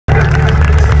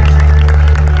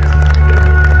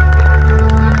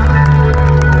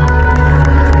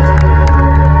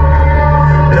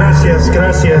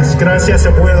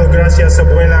Gracias abuelo, gracias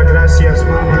abuela, gracias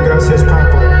mamá, gracias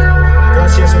papa,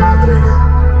 gracias madre,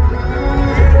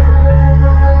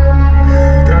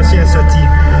 gracias a ti.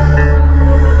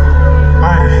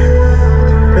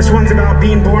 Alright, this one's about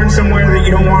being born somewhere that you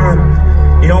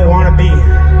don't wanna be.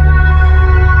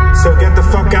 So get the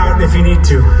fuck out if you need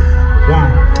to. 1,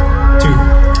 2,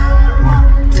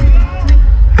 1, 2.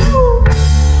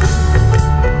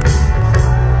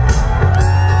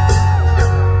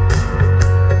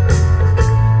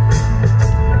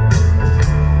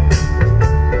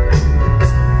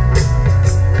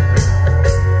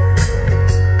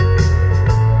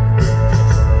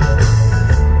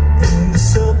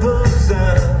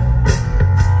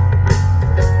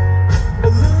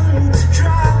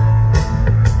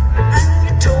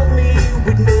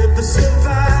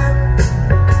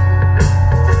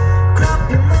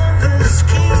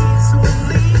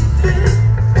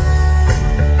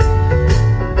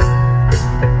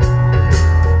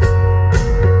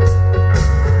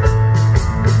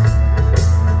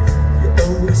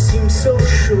 So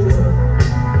sure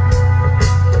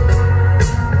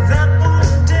that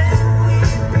one day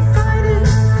we'd be fighting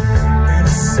in a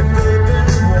suburban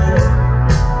war.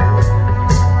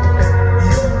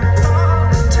 You're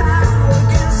part of town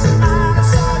against mine. I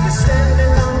saw you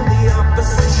standing on the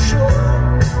opposite shore.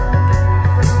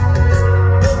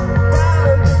 But by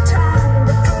the time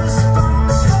the first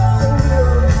bombs fall,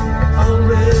 you're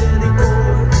already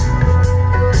born.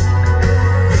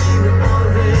 We were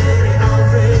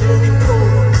already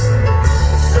born.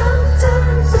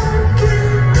 Sometimes I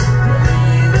can't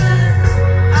believe it.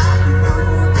 I'm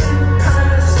moving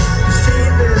past the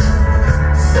feeling.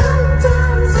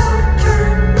 Sometimes I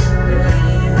can't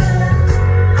believe it.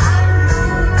 I'm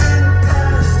moving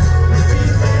past the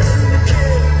feeling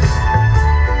again.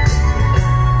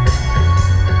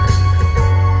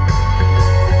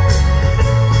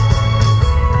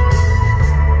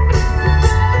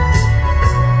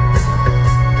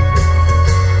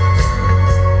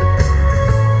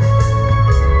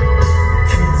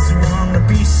 Kids wanna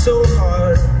be so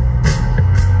hard,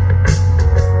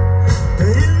 but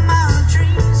in my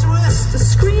dreams we're still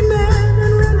screaming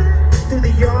and running through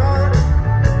the yard.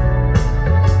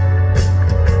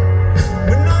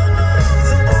 When all of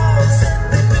the walls that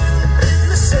they built in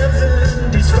the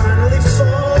 70s finally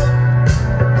fall,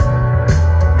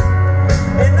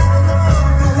 and all of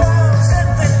the walls that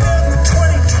they built in the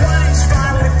 2020s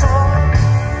finally fall,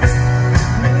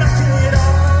 mean nothing at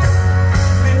all,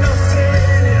 mean nothing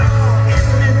at all, it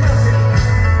meant nothing.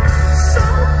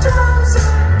 Sometimes I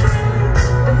can't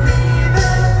believe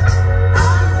it.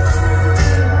 I'm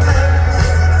moving past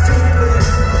the feeling.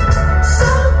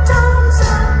 Sometimes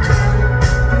I can't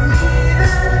believe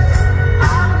it.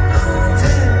 I'm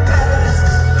moving past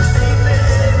the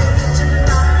feeling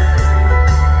tonight.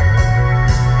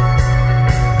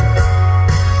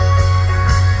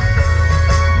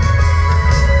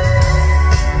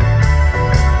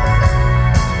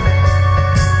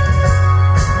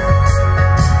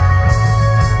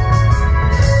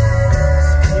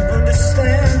 Can you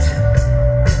understand?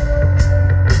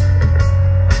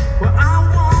 Well, I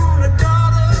want a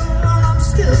daughter while I'm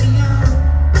still young.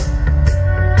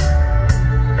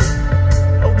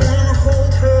 I wanna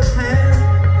hold her hand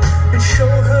and show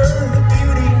her the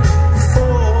beauty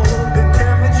before the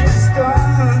damage is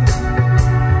done.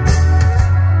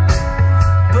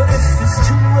 But if it's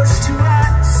too much to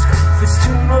ask, if it's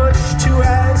too much to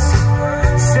ask,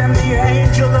 send the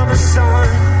angel of a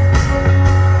son.